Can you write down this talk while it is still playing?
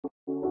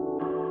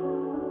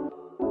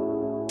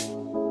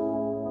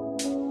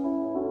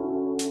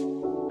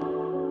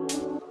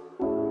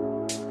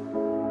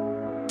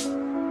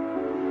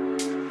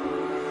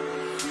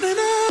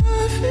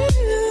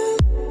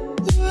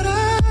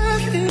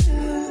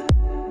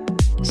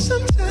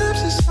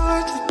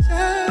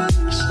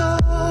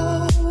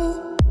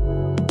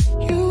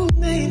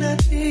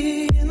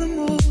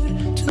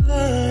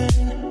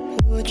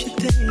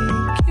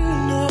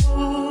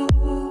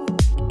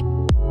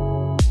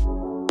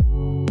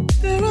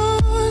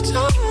Hi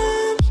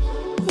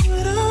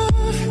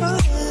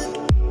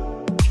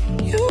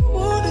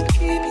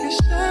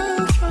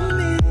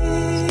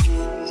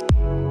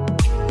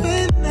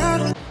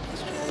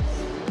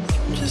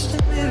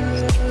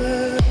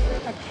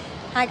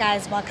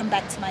guys, welcome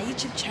back to my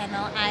YouTube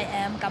channel. I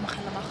am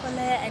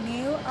and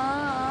you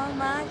are on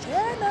my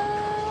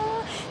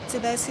channel. To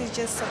those who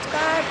just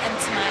subscribed and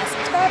to my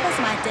subscribers,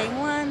 my day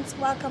ones,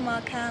 welcome.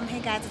 Hey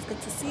guys, it's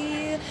good to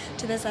see you.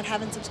 To those that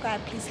haven't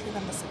subscribed, please click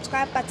on the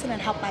subscribe button and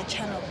help my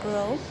channel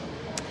grow.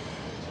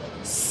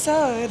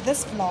 So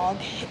this vlog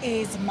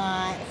is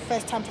my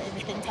first time for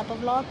everything type of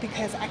vlog,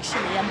 because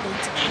actually I'm going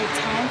to Cape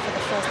Town for the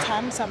first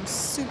time, so I'm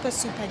super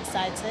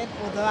excited.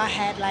 Although I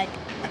had like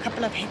a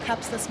couple of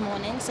hiccups this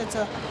morning, so it's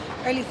an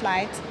early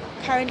flight.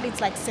 Currently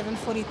it's like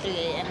 7:43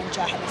 a.m. in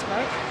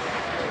Johannesburg,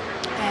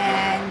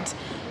 and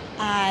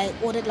I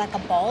ordered like a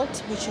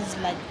Bolt, which is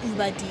like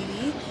Uber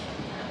Didi,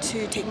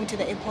 to take me to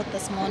the airport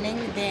this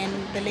morning. Then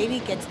the lady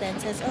gets there and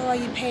says, "Oh, are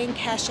you paying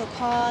cash or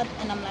card?"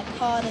 And I'm like,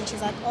 "Card." And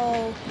she's like,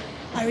 "Oh,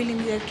 I really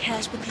needed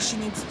cash because she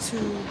needs to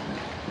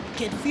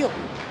get fuel."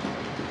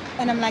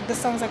 And I'm like, this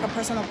sounds like a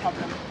personal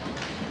problem.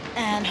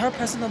 And her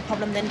personal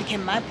problem then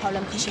became my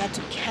problem, because she had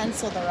to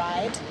cancel the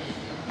ride.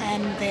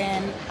 And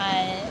then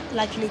I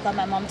luckily got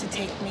my mom to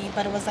take me,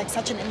 but it was like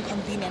such an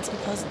inconvenience,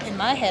 because in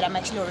my head I'm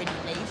actually already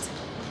late.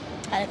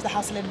 I left the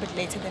house a little bit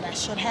later than I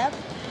should have,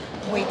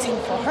 waiting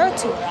for her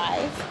to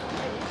arrive,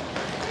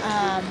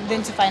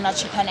 then to find out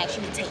she can't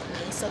actually take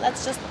me. So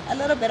that's just a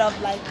little bit of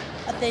like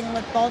a thing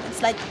with Bolt.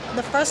 It's like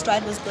the first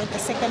ride was good, the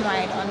second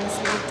ride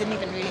honestly it didn't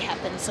even really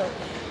happen, so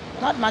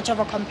not much of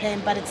a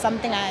complaint, but it's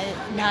something I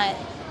now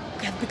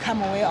have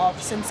become aware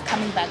of since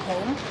coming back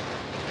home.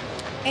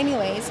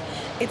 Anyways,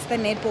 it's the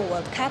Netball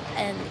World Cup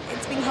and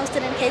it's being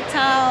hosted in Cape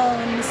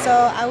Town, so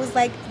I was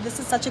like, this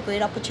is such a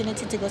great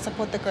opportunity to go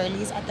support the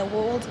girlies at the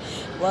World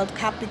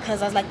Cup,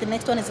 because I was like, the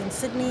next one is in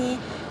Sydney.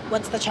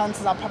 What's the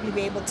chances I'll probably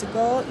be able to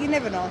go? You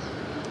never know,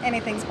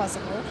 anything's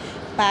possible,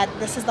 but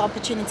this is the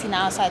opportunity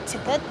now, so I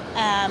took it.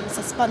 It's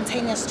a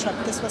spontaneous trip.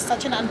 This was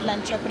such an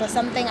unplanned trip. It was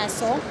something I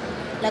saw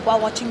like while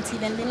watching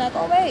TV and being like,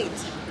 oh wait,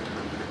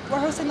 we're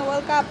hosting the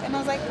World Cup, and I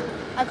was like,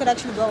 I could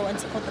actually go and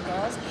support the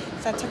girls,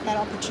 so I took that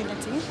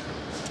opportunity.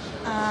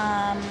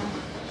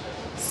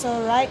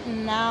 So right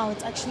now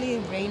it's actually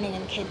raining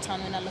in Cape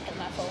Town when I look at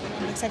my phone.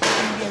 It looks like it's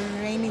going to be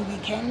a rainy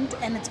weekend,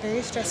 and it's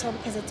very stressful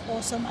because it's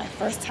also my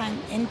first time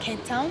in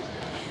Cape Town.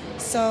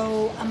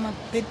 So I'm a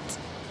bit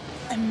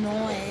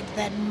annoyed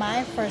that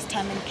my first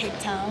time in Cape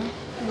Town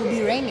will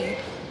be rainy.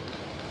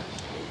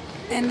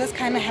 And this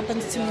kind of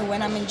happens to me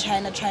when I'm in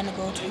China trying to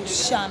go to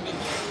Xiamen.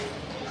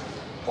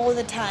 All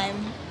the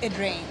time it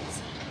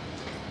rains.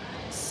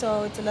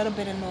 So it's a little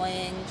bit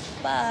annoying,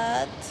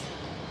 but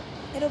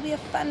it'll be a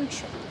fun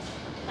trip.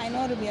 I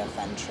know it'll be a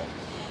fun trip.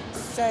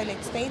 So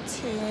let's stay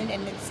tuned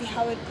and let's see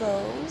how it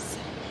goes.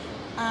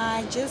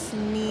 I just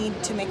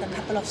need to make a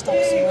couple of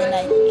stops when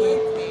I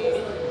get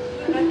there.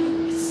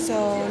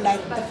 So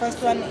like the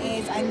first one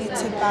is I need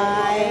to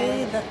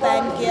buy the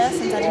fan gear,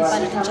 since I didn't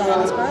find it in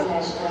Johannesburg.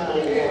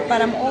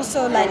 But I'm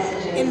also like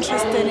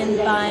interested in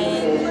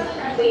buying.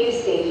 For your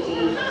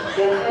safety,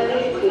 we are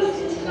highly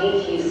requested to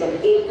make use of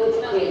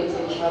airport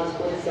accredited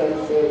transport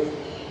services.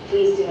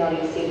 Please do not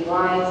accept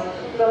rides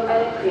from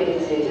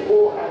unaccredited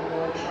or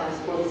unknown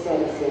transport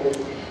services.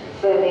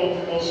 Further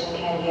information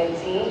can be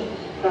obtained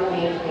from the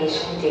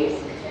information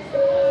desk.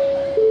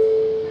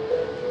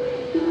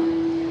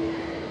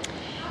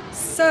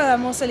 So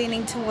I'm also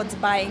leaning towards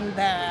buying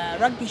the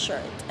rugby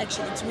shirt.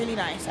 Actually, it's really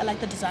nice. I like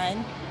the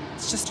design.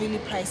 It's just really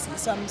pricey,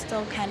 so I'm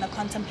still kind of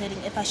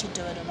contemplating if I should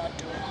do it or not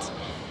do it.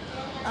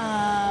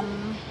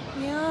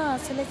 Yeah,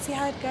 so let's see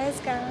how it goes,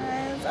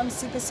 guys. I'm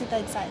super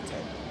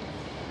excited.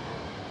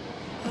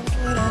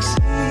 What I see,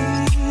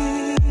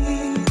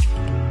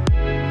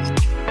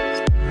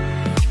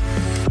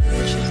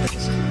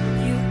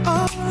 you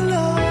are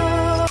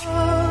love.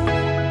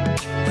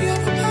 You're a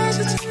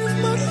positive,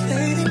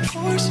 motivating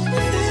force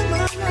within my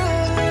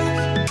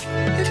life.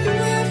 If you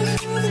ever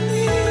feel the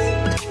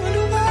need to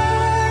wonder why,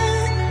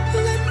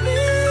 let me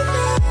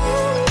know.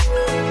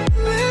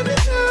 Let me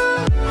know.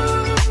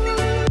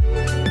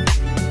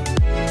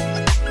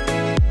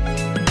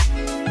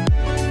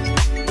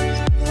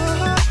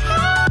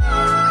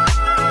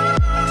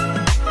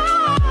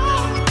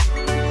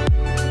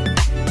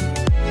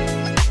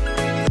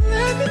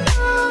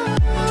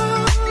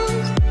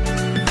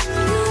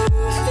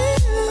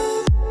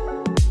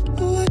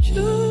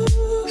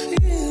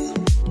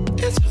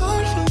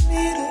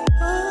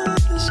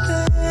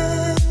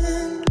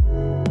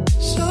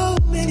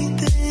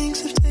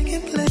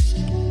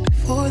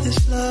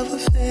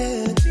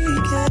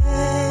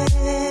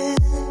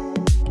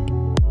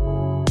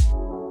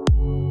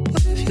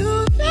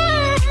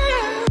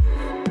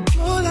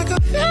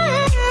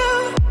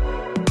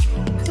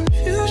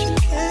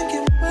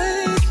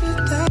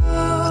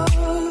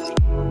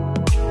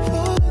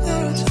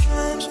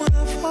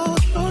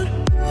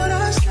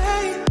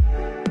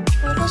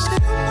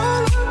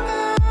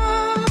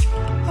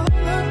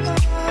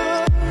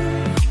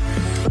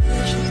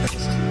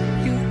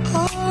 You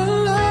are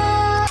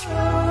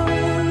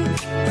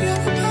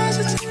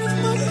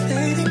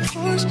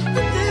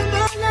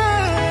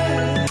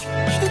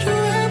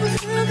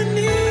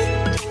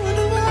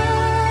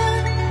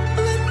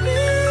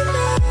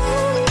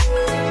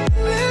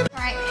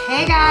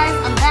Hey guys,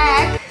 I'm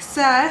back.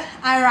 So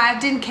I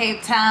arrived in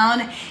Cape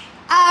Town.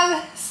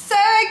 I'm so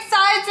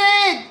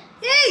excited.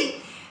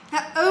 Yay!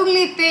 The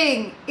only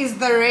thing is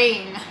the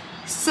rain.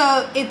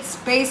 So it's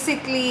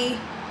basically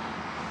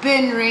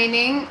been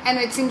raining and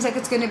it seems like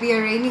it's going to be a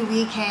rainy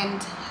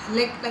weekend.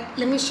 Let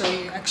me show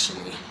you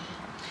actually.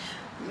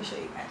 Let me show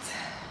you guys.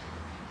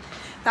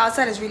 The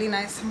outside is really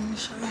nice. I'm going to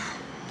show you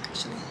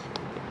actually.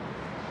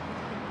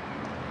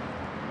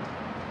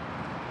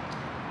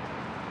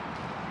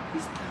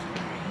 Is the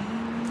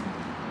rain?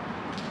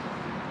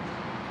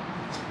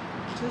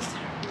 Just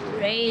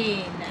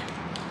rain.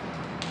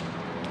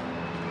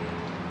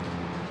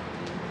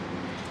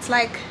 It's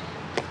like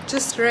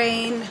just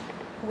rain,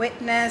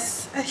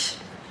 wetness.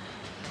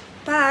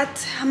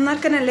 But I'm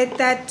not gonna let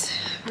that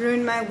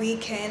ruin my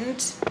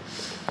weekend.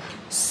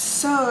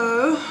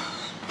 So,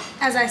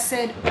 as I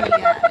said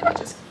earlier, let me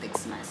just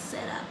fix my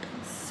setup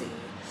and see.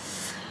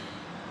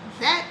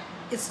 That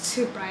is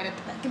too bright at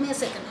the back. Give me a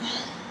second.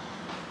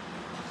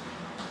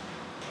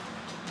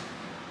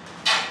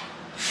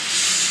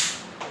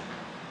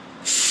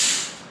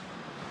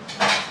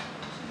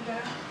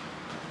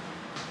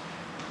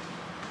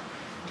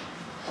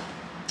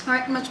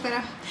 Alright, much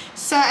better.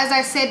 So as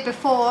I said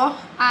before,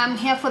 I'm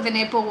here for the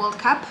Netball World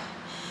Cup,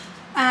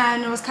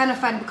 and it was kind of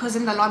fun because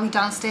in the lobby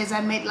downstairs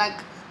I met like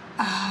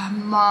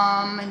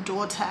mom and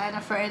daughter and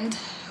a friend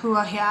who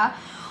are here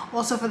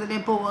also for the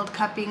Netball World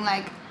Cup, being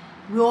like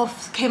we all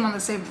came on the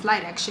same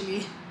flight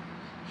actually.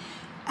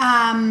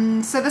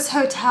 So this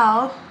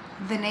hotel,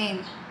 the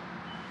name,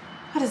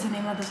 what is the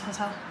name of this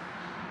hotel?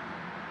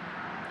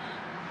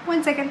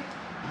 1 second.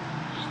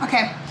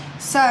 Okay,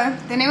 so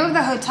the name of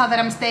the hotel that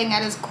I'm staying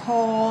at is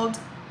called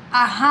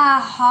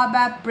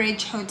Harbour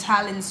Bridge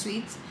Hotel and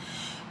Suites.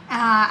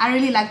 I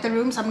really like the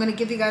room, so I'm going to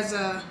give you guys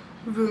a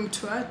room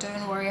tour.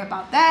 Don't worry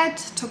about that.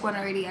 Took one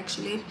already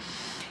actually.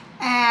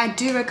 And I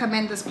do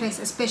recommend this place,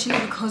 especially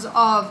because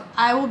of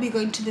I will be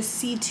going to the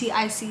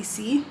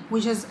CTICC,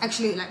 which is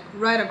actually like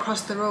right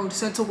across the road,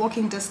 so it's a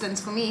walking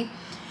distance for me.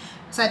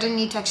 So I don't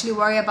need to actually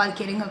worry about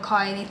getting a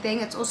car or anything.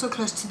 It's also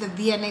close to the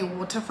V&A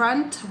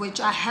waterfront, which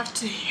I have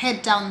to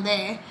head down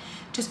there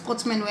to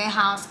Sportsman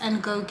Warehouse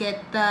and go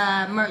get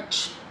the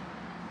merch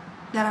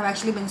that I've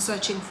actually been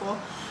searching for.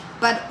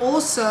 But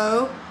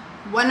also,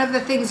 one of the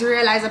things you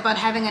realize about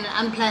having an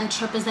unplanned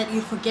trip is that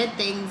you forget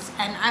things,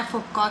 and I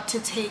forgot to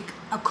take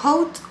a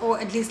coat or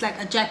at least like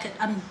a jacket.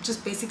 I'm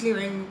just basically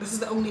wearing, this is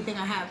the only thing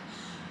I have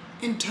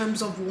in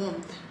terms of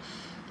warmth.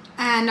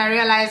 And I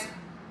realized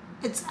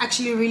it's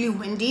actually really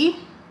windy.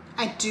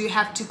 I do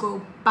have to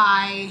go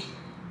buy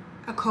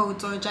a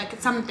coat or a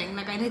jacket, something.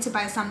 Like I need to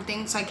buy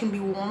something so I can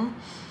be warm.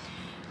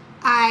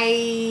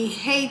 I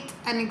hate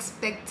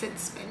unexpected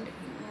spending,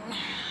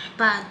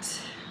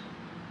 but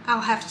I'll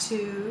have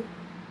to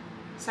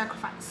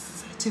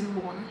sacrifice to be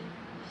warm.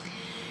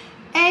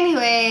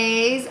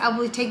 Anyways, I'll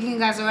be taking you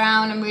guys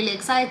around. I'm really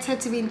excited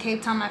to be in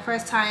Cape Town, my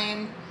first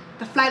time.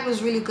 The flight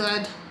was really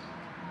good.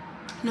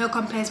 No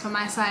complaints from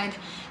my side.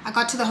 I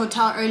got to the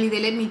hotel early.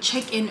 They let me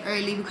check in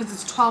early because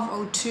it's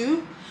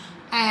 12:02,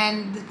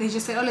 and they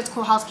just said, oh, let's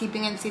call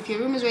housekeeping and see if your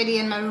room is ready,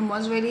 and my room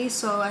was ready,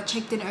 so I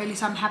checked in early,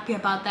 so I'm happy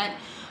about that.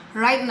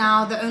 Right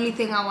now the only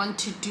thing I want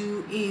to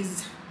do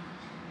is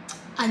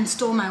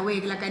install my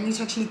wig. Like I need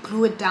to actually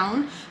glue it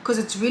down because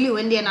it's really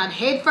windy and I'd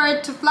hate for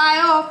it to fly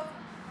off.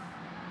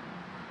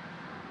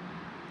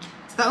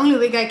 It's the only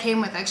wig I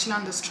came with actually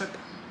on this trip.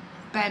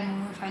 Bad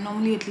move. I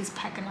normally at least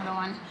pack another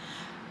one.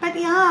 But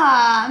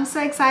yeah, I'm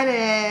so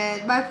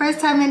excited. My first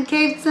time in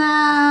Cape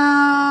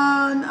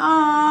Town.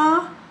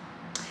 Aww.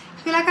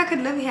 I feel like I could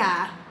live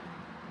here.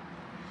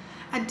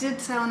 I did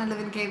say I want to live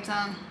in Cape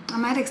Town. I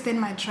might extend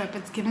my trip.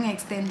 It's giving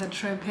extend the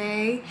trip,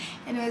 hey?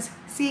 Anyways,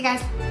 see you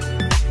guys.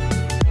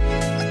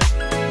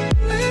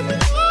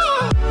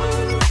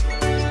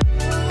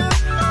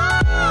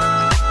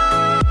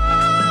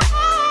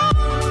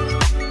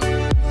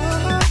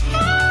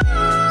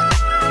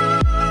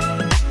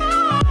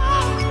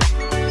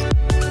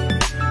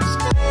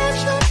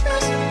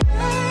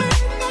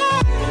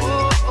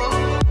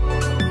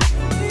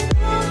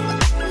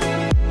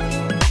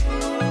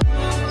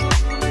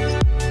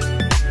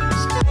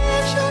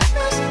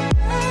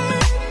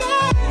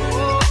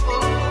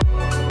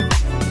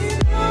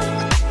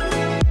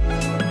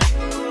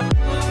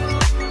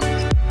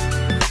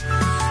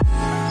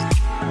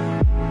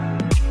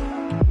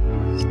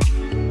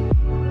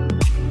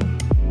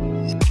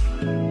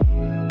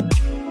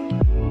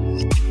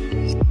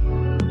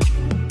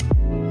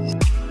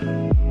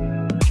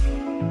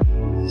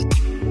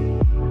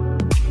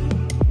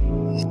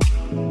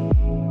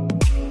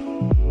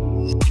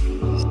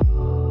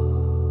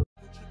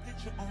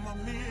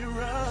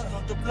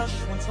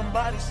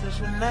 Says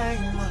your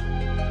name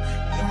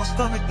in my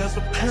stomach, there's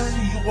a pain.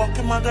 You walk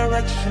in my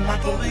direction, I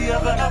go the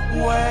other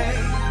way.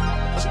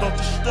 I start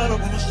to stutter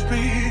when I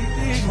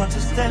speak, try to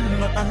stand,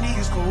 but my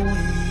knees go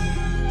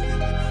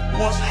weak.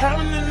 What's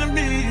happening to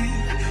me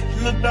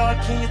in the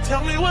dark? Can you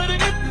tell me what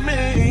it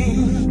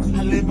means?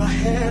 I lay my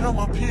head on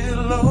my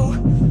pillow,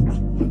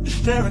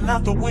 staring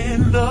out the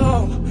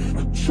window.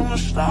 Soon as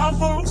star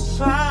for a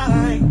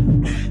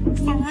sign.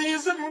 It's the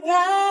reason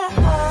why.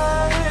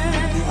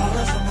 You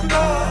always on my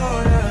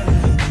mind.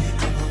 You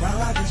come around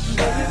like it's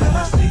shine. When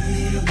I see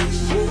you,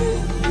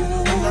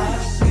 when I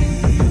see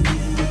you,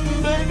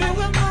 baby,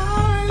 when I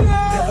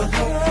never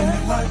know when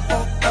you might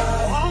walk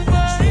by. So I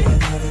gotta be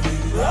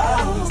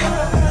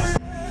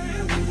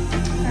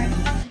right.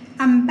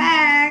 I'm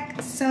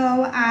back.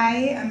 So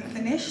I am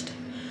finished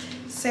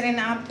setting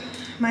up.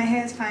 My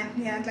hair is fine.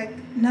 Yeah, like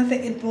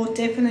nothing. It will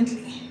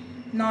definitely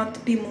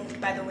not be moved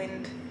by the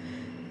wind.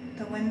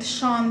 The wind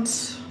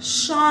shan't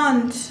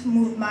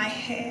move my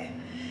hair.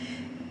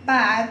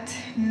 But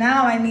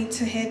now I need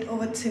to head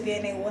over to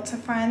V&A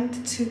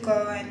Waterfront to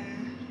go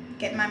and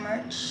get my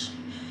merch.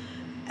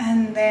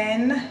 And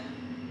then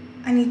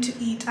I need to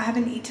eat. I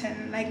haven't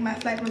eaten. Like my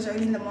flight was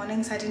early in the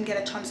morning, so I didn't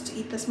get a chance to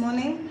eat this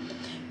morning.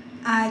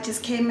 I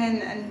just came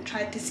in and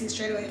tried to see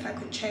straight away if I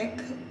could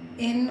check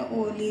in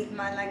or leave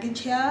my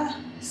luggage here.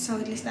 So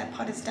at least that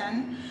part is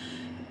done.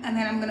 And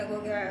then I'm gonna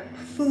go get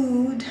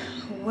food.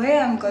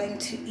 Where I'm going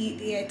to eat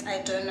yet,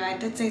 I don't know. I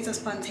did say it's a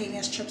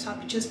spontaneous trip, so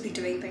I'll just be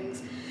doing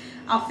things.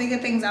 I'll figure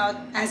things out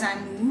as I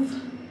move,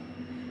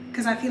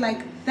 because I feel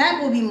like that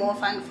will be more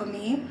fun for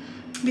me.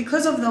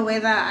 Because of the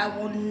weather, I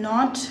will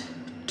not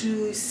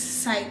do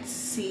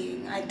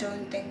sightseeing. I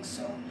don't think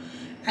so.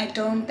 I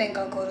don't think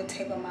I'll go to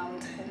Table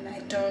Mountain. I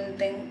don't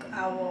think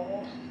I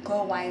will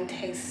go wine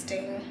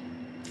tasting.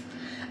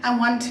 I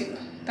want to.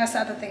 That's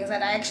the other thing, is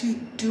that I actually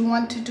do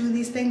want to do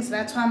these things.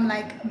 That's why I'm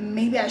like,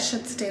 maybe I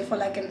should stay for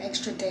like an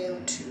extra day or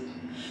two.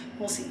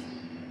 We'll see.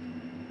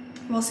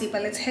 We'll see.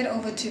 But let's head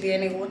over to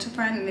V&A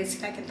Waterfront and let's see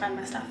if I can find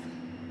my stuff.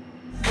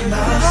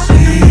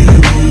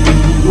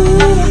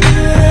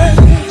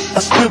 I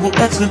scribble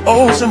X and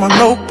O's in my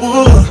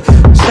notebook,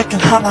 checking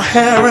how my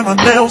hair and my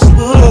nails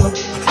look. I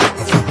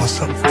feel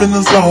myself in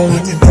the zone,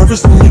 when you're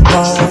nervous when you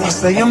go. I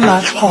say I'm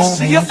not home.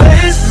 See your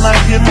face and I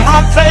hear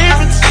my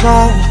favorite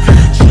song.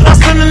 Should I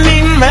send an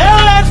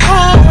email at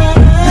home?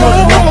 You're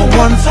the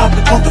 #1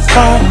 topic on the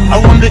phone. I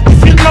wonder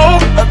if you know,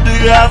 or do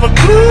you have a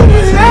clue?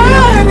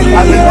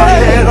 I lay my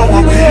head on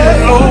my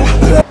pillow.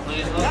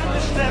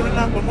 Staring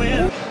out the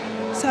window.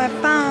 So I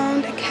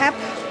found a cap.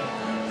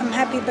 I'm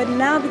happy, but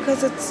now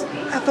because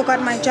I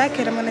forgot my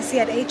jacket, I'm gonna see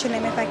at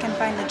H&M if I can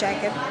find the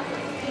jacket.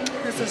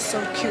 This is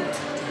so cute.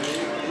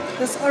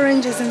 This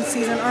orange is in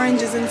season,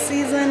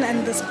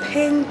 and this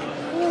pink,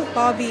 ooh,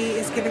 Barbie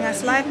is giving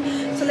us life.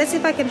 So let's see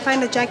if I can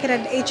find a jacket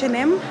at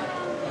H&M.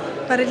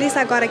 But at least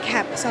I got a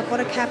cap, so I bought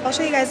a cap. I'll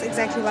show you guys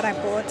exactly what I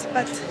bought.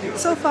 But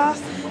so far,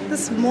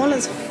 this mall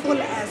is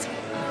full as.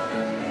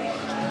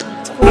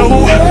 No,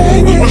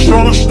 we were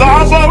showing the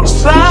stars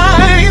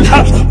outside.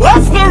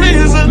 That's the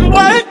reason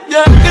why.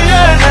 Yeah.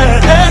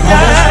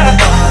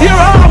 You're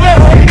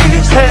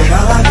always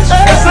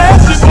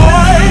sexy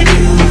boy.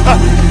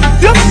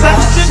 You're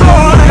sexy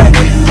boy.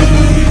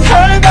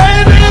 Hey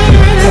baby,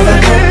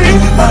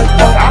 I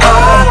don't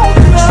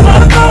wanna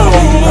know.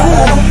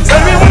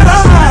 Baby,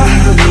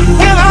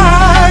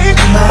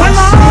 when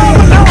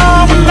something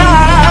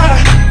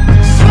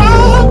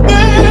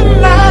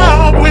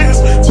now is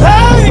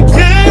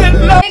taking.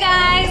 Hey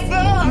guys,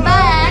 I'm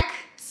back.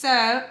 So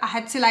I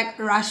had to like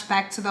rush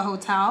back to the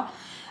hotel.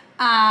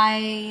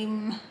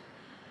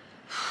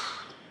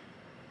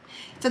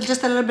 It's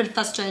just a little bit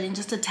frustrating,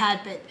 just a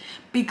tad bit,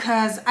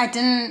 because I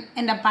didn't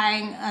end up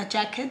buying a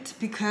jacket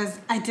because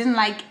I didn't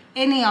like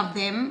any of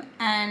them,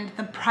 and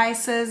the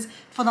prices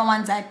for the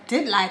ones I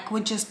did like were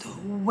just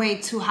way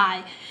too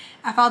high.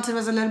 I felt it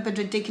was a little bit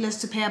ridiculous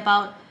to pay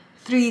about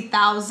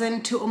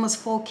 3,000 to almost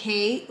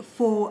 4K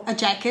for a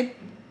jacket,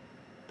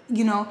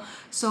 you know.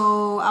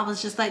 So I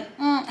was just like,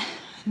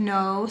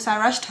 no. So I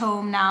rushed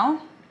home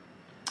now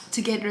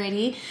to get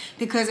ready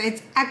because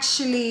it's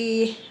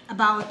actually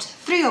about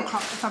 3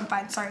 o'clock if I'm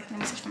fine. Sorry, let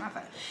me switch my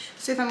phone.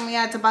 So if I'm,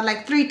 yeah, it's about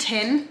like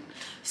 3:10.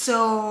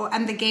 So,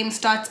 and the game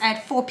starts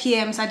at 4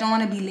 p.m. so I don't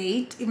want to be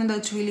late, even though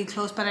it's really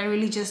close, but I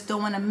really just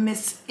don't want to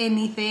miss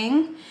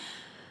anything.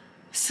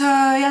 So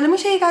yeah, let me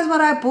show you guys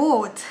what I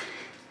bought.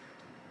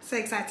 So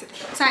excited.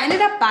 So I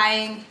ended up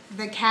buying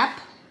the cap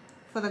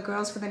for the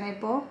girls for the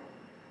netball.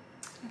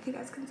 If you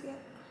guys can see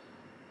it.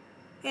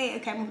 Hey,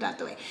 okay, I moved out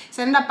the way.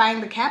 So I ended up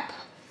buying the cap.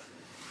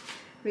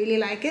 Really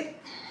like it.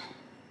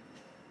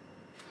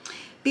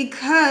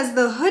 Because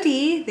the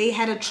hoodie, they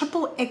had a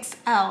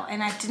XXL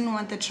and I didn't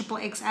want the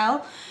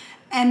XXL.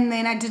 And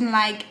then I didn't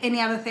like any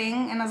other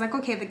thing. And I was like,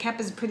 okay, the cap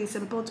is pretty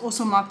simple. It's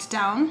also marked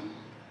down.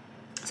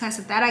 So I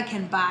said that I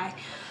can buy.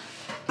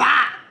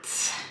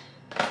 But,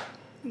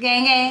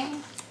 gang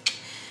gang,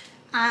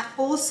 I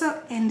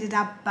also ended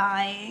up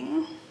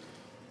buying,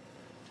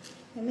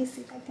 let me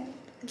see if I can,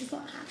 I just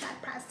don't have that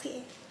price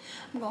here.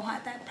 I'm gonna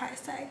have that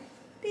price tag.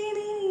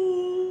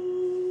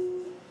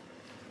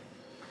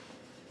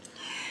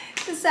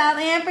 The South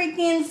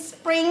African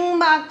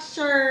Springbok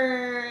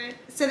shirt.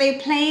 So they're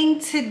playing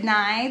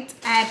tonight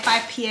at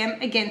 5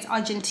 p.m. against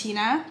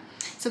Argentina.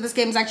 So this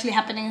game is actually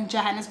happening in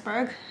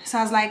Johannesburg. So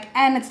I was like,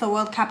 and it's the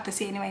World Cup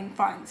this year anyway in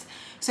France.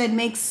 So it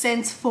makes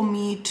sense for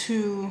me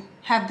to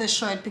have this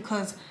shirt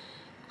because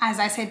As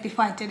I said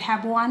before, I did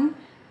have one,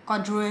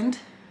 got ruined.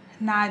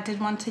 Now I did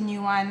want a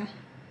new one,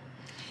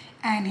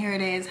 and here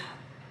it is.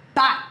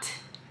 But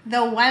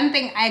the one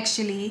thing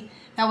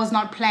that was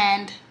not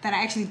planned, that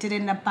I actually did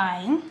end up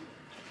buying,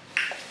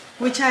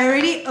 which I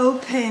already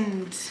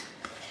opened,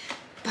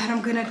 but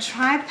I'm gonna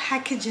try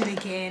package it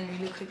again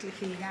really quickly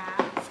for you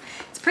guys.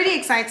 It's pretty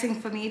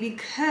exciting for me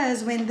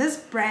because when this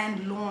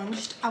brand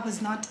launched, I was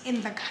not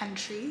in the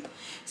country,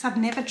 so I've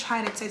never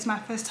tried it, so it's my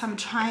first time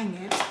trying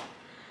it.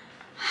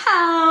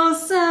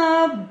 House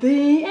of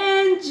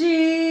B&G,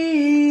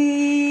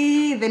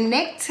 the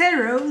Nectar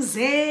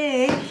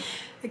Rosé.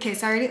 Okay,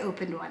 so I already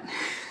opened one.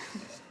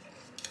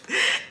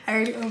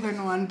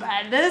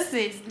 But this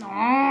is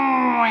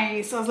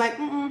nice. So I was like,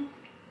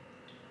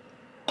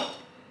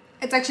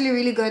 It's actually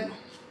really good.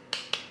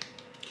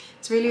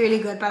 It's really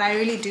good, but I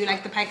really do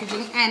like the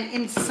packaging. And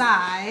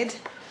inside,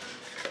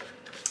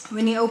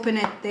 when you open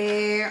it,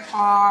 there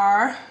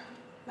are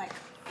like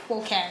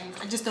 4 cans.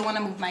 I just don't want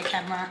to move my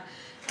camera.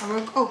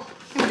 Oh,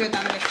 let me do it the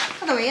other way.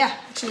 Other way, yeah,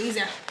 actually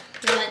easier.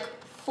 There are like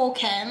 4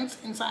 cans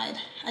inside.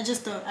 I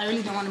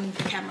really don't want to move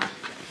the camera.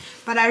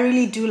 But I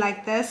really do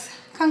like this.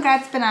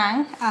 Congrats,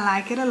 Penang. I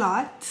like it a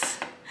lot.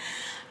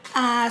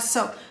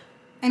 So,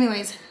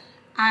 anyways,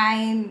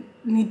 I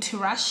need to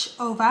rush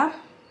over.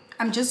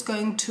 I'm just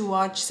going to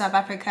watch South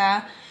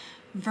Africa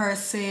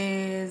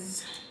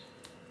versus...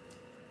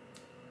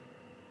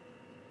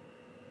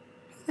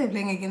 Who are they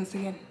playing against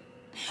again?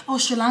 Oh,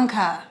 Sri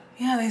Lanka.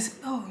 Yeah,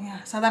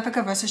 South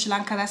Africa versus Sri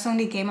Lanka. That's the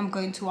only game I'm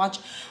going to watch.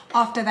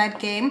 After that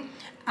game,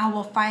 I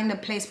will find a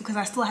place because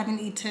I still haven't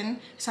eaten.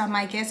 So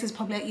my guess is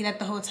probably I'll eat at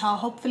the hotel.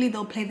 Hopefully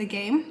they'll play the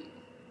game.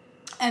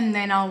 And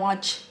then I'll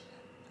watch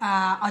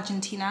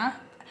Argentina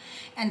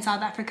and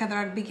South Africa, the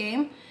rugby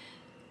game.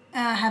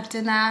 Have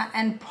dinner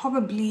and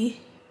probably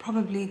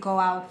go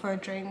out for a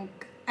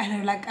drink.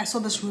 And I saw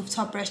this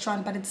rooftop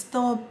restaurant, but it's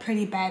still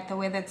pretty bad. The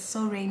weather, it's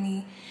so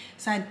rainy.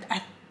 So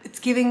it's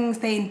giving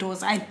stay indoors.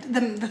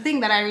 The thing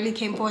that I really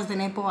came for was the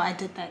netball. I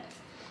did that.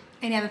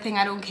 Any other thing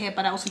I don't care,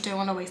 but I also don't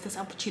want to waste this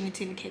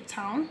opportunity in Cape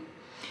Town.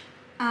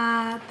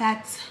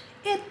 That's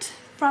it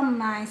from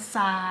my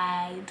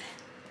side.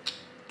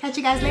 Catch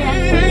you guys later.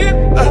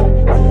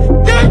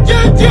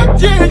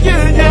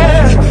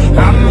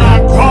 I'm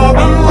not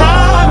gonna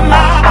run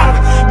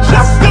now.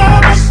 Just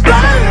gonna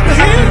stand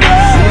here.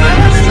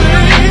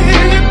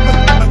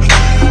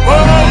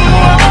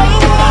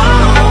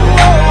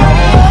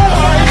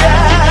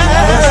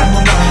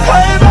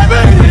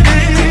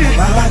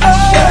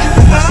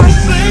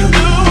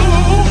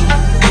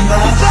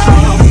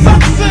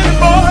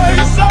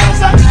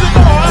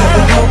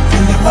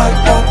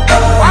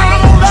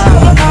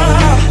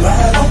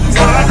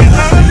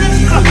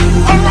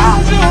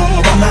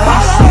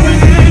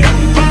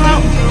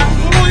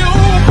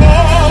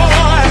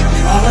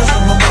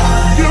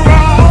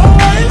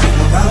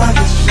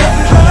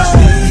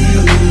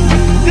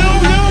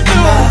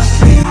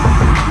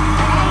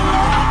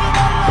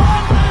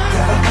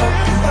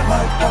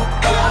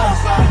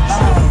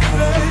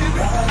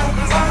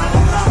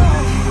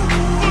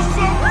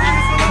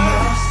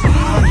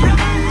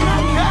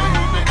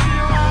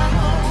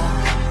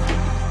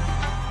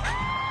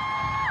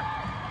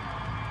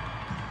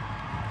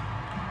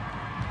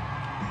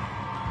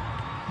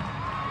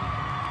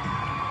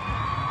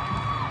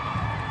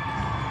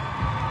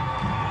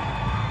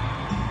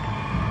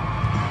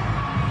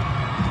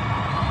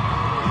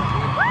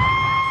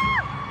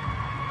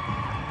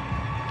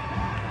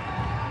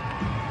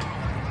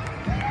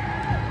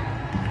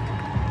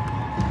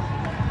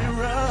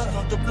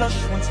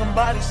 When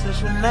somebody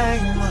says your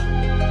name,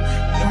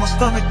 in my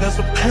stomach there's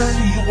a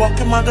pain. You walk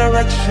in my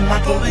direction, I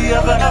go the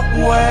other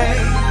way.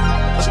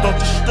 I start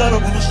to stutter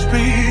when I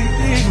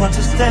speak, trying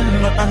to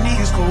stand but my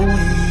knees go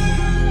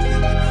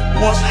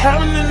weak. What's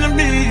happening to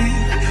me?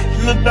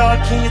 In the dark,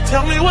 can you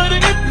tell me what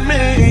it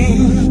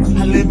means?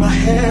 I lay my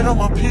head on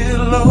my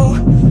pillow,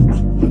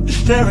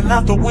 staring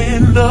out the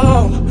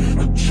window,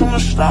 trying to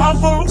stop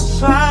for a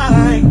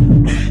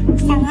sign.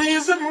 It's the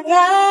reason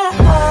why.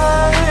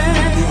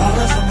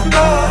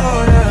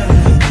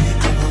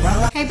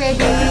 Hey baby,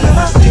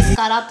 just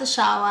got out the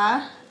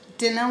shower.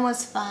 Dinner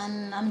was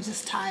fun. I'm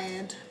just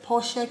tired.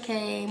 Portia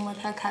came with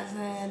her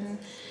cousin,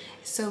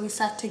 so we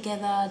sat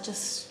together,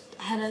 just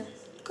had a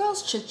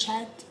girls chit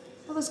chat.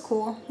 It was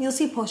cool. You'll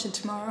see Portia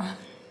tomorrow.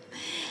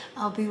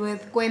 I'll be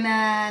with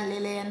Gwena,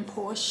 Lily and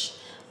Porsche.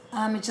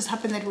 It just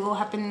happened that we all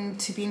happened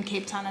to be in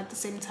Cape Town at the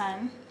same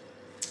time.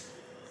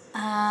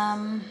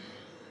 I'm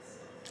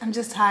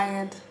just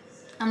tired.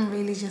 I'm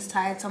really just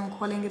tired, so I'm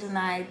calling it a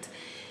night.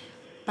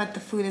 But the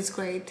food is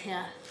great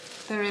here.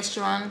 The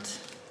restaurant.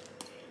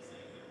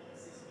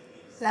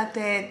 Loved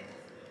it.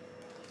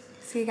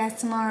 See you guys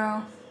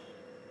tomorrow.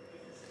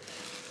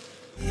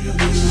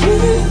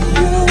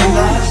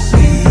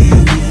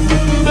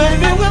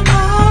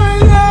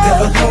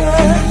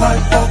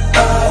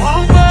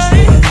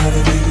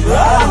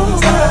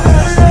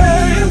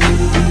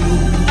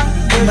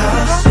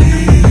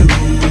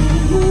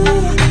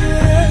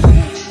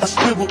 I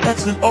scribble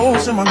X's and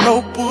O's in my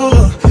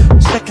notebook,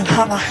 checking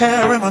how my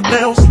hair and my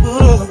nails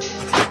look.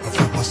 I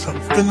feel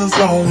myself in the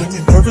zone.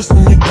 You're nervous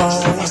when you're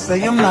gone. I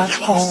say I'm not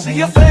home. See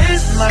your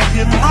face and I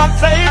hear my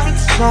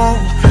favorite song.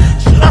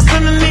 Should I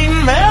send an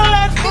email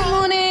at Good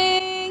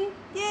morning!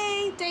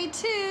 Yay! Day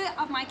 2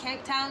 of my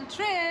Cape Town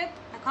trip.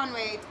 I can't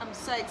wait. I'm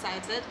so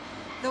excited.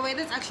 The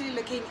weather's actually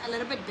looking a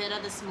little bit better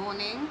this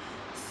morning.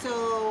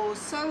 So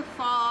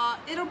far,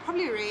 it'll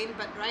probably rain,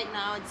 but right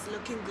now it's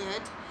looking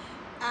good.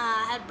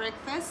 I had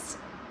breakfast.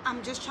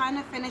 I'm just trying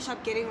to finish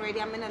up getting ready.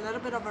 I'm in a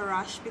little bit of a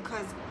rush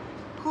because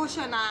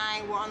Portia and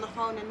I were on the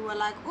phone and we were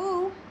like,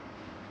 oh,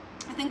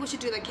 I think we should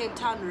do the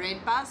CapeTown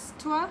Red Bus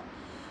tour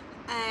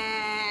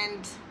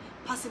and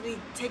possibly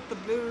take the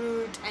blue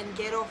route and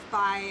get off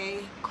by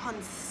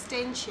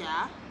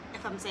Constantia,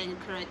 if I'm saying it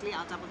correctly.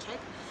 I'll double check,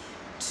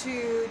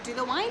 to do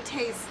the wine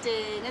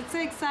tasting. It's so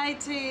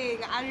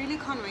exciting. I really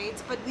can't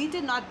wait. But we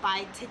did not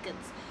buy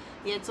tickets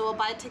yet, so we'll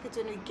buy tickets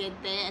when we get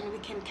there, and we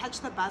can catch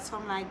the bus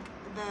from like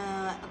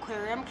the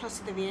aquarium close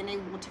to the V&A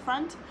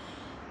waterfront.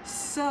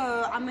 So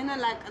I'm in a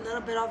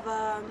little bit of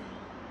a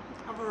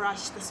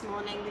rush this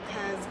morning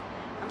because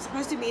I'm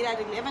supposed to meet at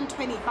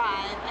 11:25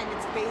 and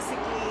it's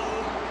basically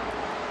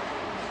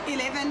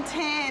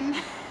 11:10.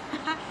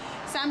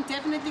 So I'm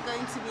definitely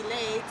going to be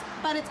late,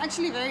 but it's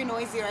actually very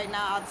noisy right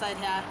now outside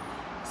here,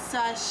 so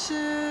I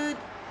should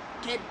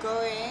get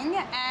going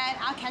and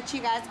I'll catch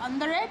you guys on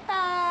the red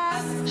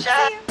bus.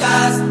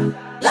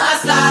 Last,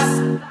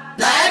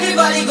 now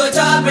everybody go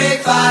to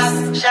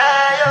breakfast.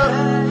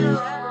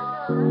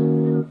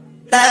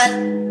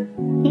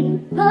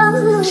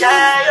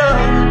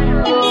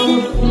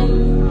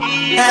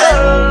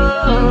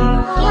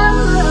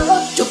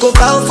 You go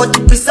bow for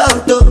the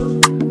result, though.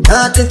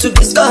 Nothing to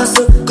discuss,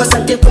 cause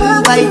I did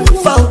win by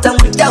default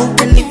and without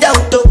any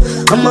doubt, oh.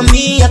 I'm a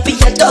me happy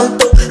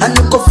adult, oh. I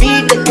no go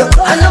feed the girl,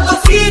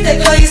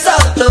 it's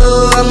out,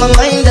 oh. I'm a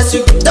mind that's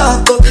you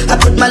talk, oh. I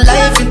put my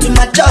life into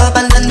my job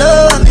and I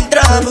know I'm in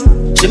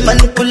trouble. She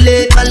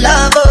manipulate my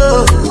love,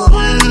 oh.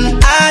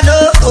 I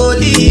know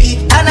holy,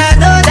 and I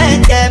know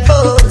that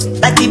careful.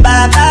 Like the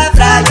Baba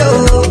fry,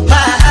 oh. My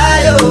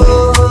eye,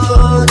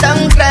 oh.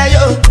 Don't cry,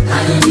 oh.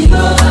 I need to go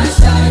and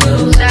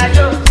shadow.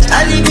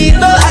 I need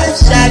people and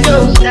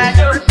shadow.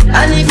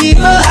 I need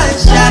people and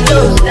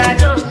shadow.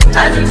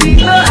 I need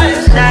people and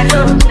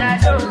shadow.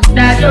 I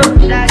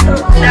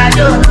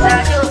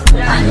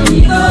need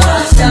people and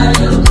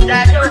shadow.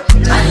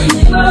 I need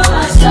people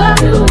and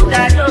shadow.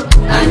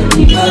 I need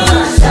people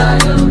and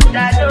shadow.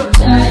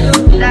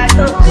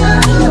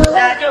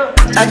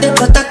 I did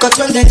what I got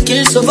when they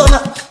kill Sovoma.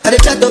 I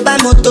did try to buy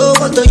moto,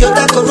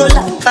 Toyota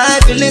Corolla. My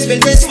feelings been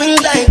they swing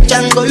like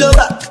Django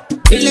Lover.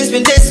 Feelings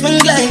been they swing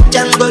like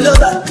Django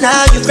Lover.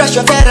 Now you crash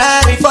your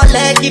Ferrari for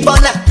Leggy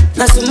Bonner.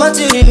 Now so much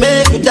you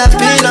remake with that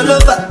pain all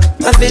over.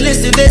 My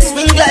feelings today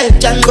swing like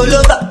Django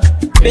Lover.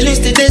 Feelings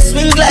today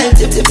swing like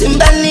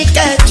Timbani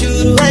at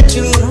you.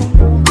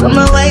 I'm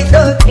a white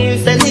dog in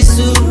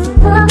Fenisu.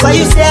 Why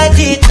you say I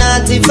did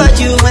nothing for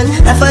you when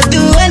if I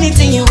do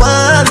anything you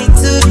want me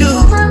to do?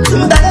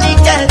 Timbani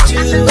at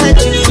you.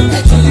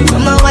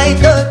 I'm a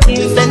white dog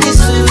in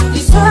Fenisu.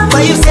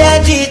 Why you say I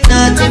did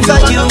nothing for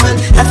you when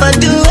if I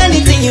do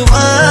anything you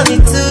want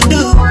me to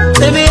do?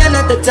 Maybe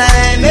another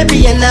time,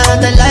 maybe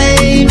another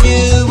life.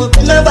 You will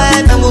be my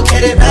wife and we'll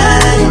get it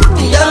right.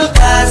 The young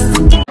past.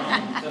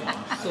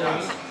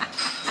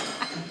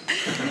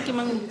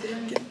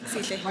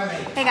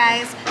 Hey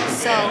guys,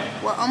 so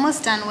we're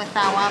almost done with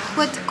our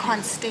GROOT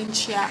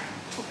Constantia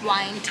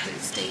wine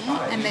tasting,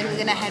 and then we're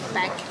gonna head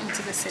back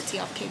into the city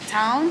of Cape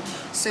Town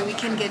so we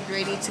can get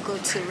ready to go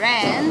to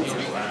Rand.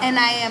 And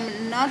I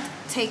am not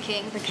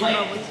taking the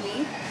camera with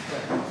me.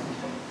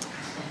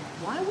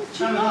 Why would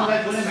you not?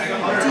 Do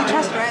you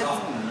trust Reds?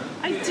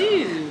 I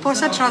do.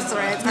 Portia trusts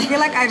Reds. I feel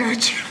like I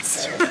don't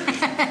trust Reds.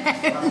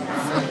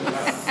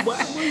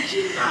 Why would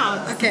you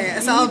not? Okay,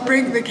 so I'll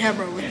bring the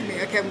camera with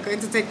me. Okay, I'm going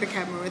to take the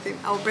camera with me.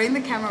 I'll bring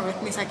the camera with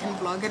me so I can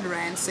vlog at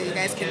Rand so you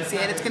guys can see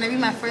it. It's going to be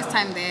my first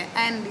time there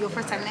and your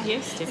first time there?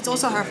 Yes, definitely. It's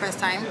also her first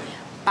time.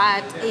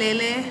 But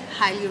Lele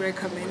highly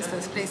recommends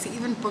this place. He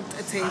even booked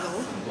a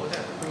table.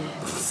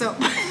 So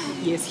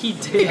Yes, he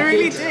did. he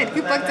really did.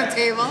 He booked a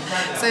table.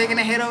 So you're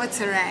gonna head over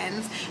to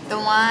Rand's. The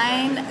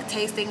wine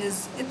tasting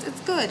is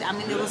it's good. I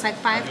mean, there was like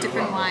 5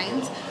 different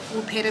wines.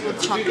 We paired it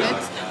with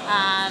chocolate,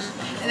 and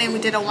then we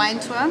did a wine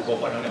tour.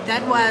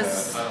 That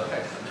was,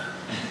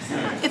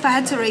 if I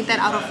had to rate that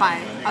out of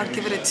 5, I would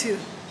give it a 2.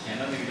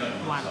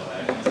 1.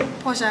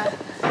 Portia.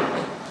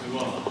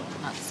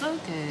 Not so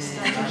good.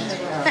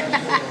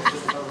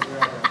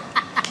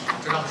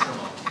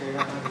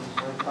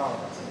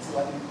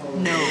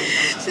 No.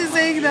 She's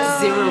saying no.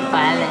 0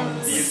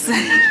 balance.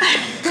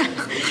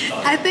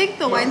 I think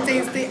the wine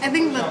tasting, I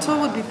think the tour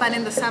would be fun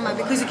in the summer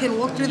because you can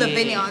walk through the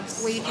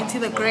vineyards where you can see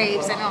the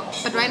grapes and all.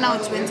 But right now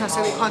it's winter,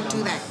 so we can't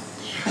do that.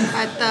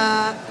 But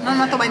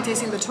not the wine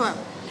tasting, the tour.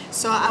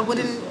 So I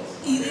wouldn't,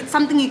 it's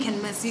something you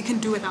can miss. You can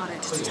do without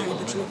it, to tell you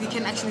the truth. You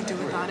can actually do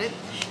without it.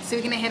 So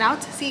we're gonna head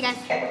out. See you guys.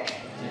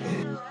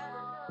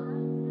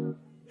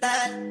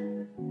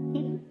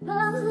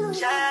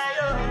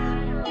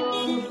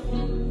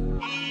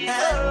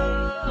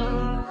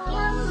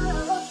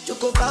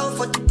 go bow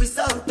for the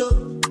result,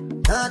 though.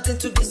 Nothing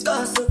to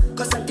discuss, oh.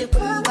 Cause I did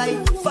well by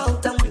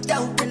default and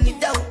without any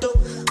doubt,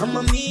 oh. I'm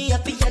a me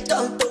happy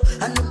adult, oh.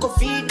 I no go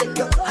feed the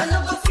girl, I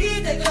no go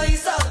feed the girl,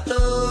 it's out,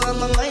 oh.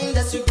 I'm a mind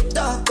that's with the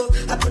talk, oh.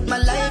 I put my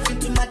life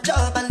into my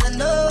job and I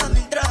know I'm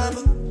in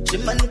trouble. She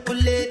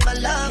manipulate my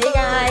love. Hey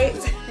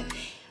guys,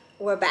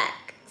 we're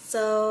back.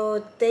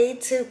 So day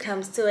 2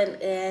 comes to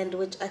an end,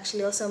 which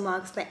actually also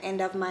marks the end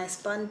of my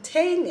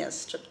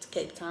spontaneous trip to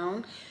Cape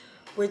Town,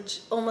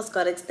 which almost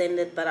got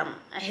extended, but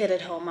I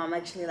headed home. I'm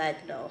actually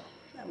like, no,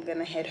 I'm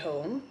gonna head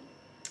home.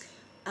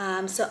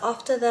 So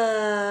after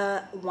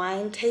the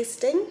wine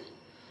tasting,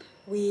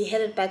 we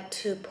headed back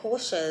to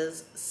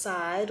Portia's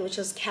side, which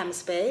was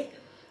Camps Bay,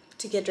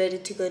 to get ready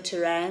to go to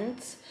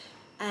Rand's.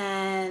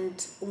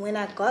 And when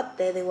I got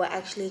there, they were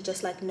actually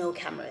just like no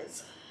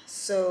cameras.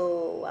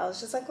 So I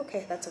was just like,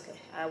 okay, that's okay.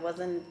 I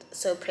wasn't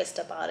so pressed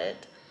about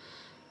it.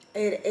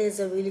 It is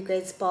a really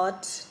great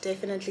spot.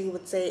 Definitely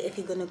would say if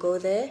you're gonna go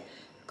there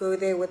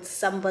with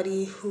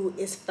somebody who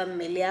is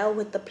familiar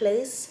with the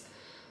place,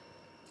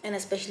 and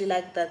especially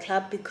like the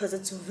club, because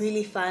it's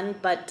really fun,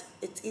 but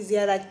it's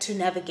easier like to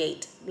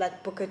navigate,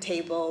 like book a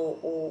table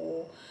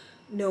or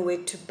know where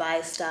to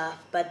buy stuff.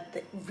 But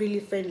the really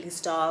friendly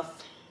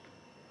staff,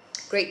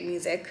 great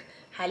music,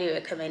 highly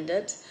recommend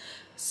it.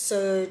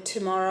 So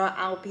tomorrow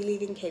I'll be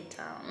leaving Cape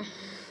Town.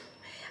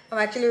 I'm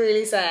actually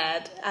really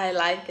sad. I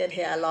like it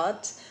here a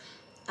lot.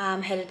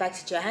 I'm headed back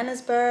to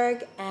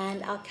Johannesburg,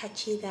 and I'll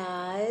catch you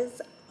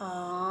guys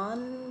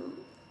on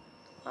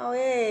my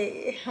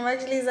way. I'm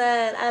actually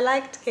sad. I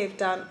liked Cape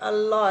Town a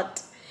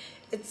lot.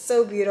 It's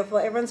so beautiful.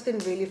 Everyone's been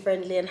really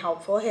friendly and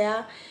helpful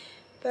here.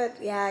 But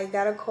yeah, you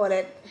gotta call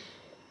it.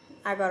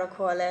 I gotta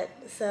call it.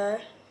 So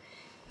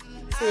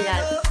see you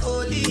guys.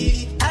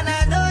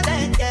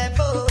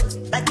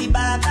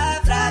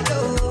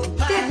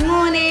 Good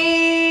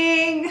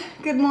morning.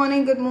 Good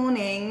morning. Good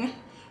morning.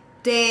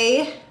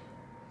 Day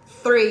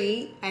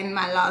 3 and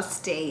my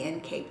last day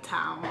in Cape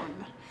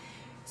Town.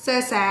 So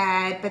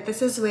sad, but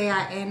this is where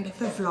I end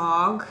the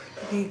vlog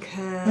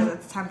because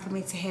it's time for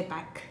me to head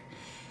back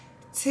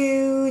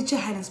to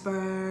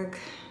Johannesburg.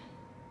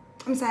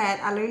 I'm sad.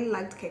 I really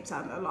liked Cape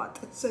Town a lot.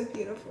 It's so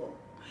beautiful.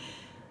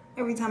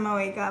 Every time I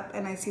wake up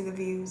and I see the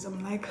views,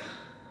 I'm like,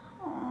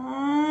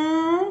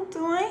 oh,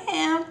 do I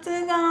have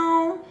to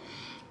go?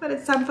 But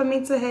it's time for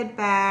me to head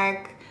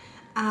back.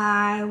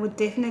 I would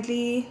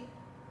definitely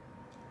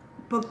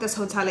book this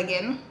hotel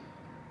again,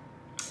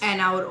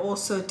 and I would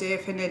also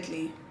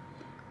definitely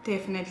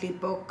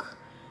book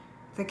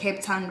the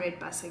CapeTown Red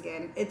Bus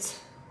again.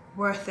 It's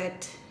worth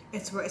it.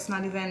 It's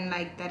not even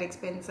like that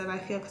expensive, I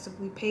feel, because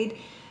we paid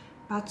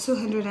about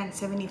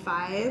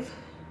 275.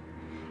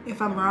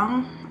 If I'm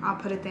wrong, I'll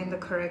put it there in the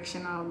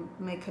correction. I'll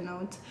make a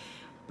note.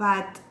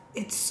 But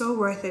it's so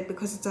worth it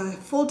because it's a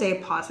full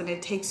day pass and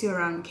it takes you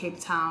around Cape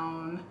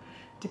Town,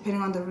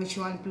 depending on the route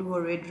you want, blue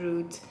or red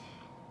route.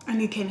 And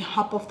you can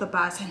hop off the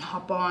bus and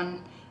hop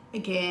on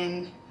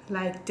again,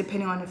 like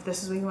depending on if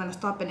this is where you want to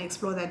stop and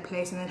explore that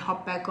place, and then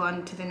hop back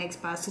on to the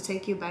next bus to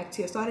take you back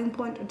to your starting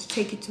point or to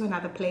take you to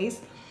another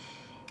place.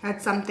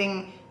 That's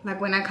something,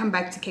 like when I come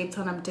back to Cape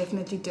Town, I'm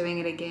definitely doing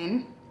it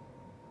again.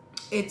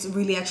 It's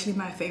really actually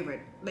my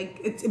favorite. Like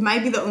it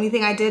might be the only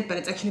thing I did, but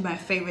it's actually my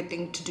favorite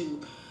thing to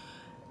do.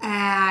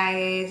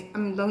 The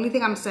only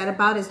thing I'm sad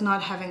about is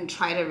not having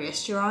tried a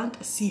restaurant,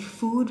 a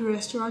seafood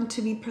restaurant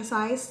to be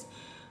precise.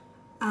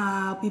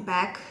 I'll be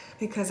back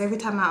because every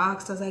time I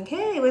asked, I was like,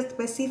 hey, where's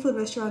the seafood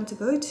restaurant to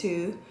go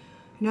to?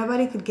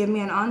 Nobody could give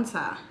me an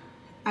answer.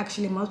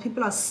 Actually, most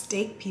people are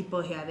steak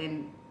people here,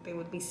 then they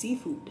would be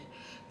seafood.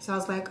 So I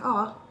was like,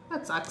 oh,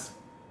 that sucks.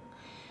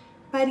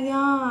 But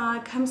yeah,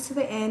 it comes to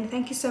the end.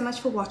 Thank you so much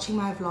for watching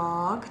my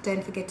vlog.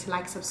 Don't forget to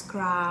like,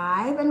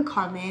 subscribe, and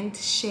comment.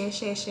 Share.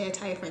 Tell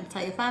your friends,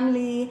 tell your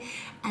family.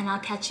 And I'll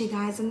catch you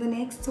guys in the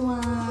next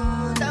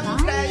one.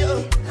 Bye.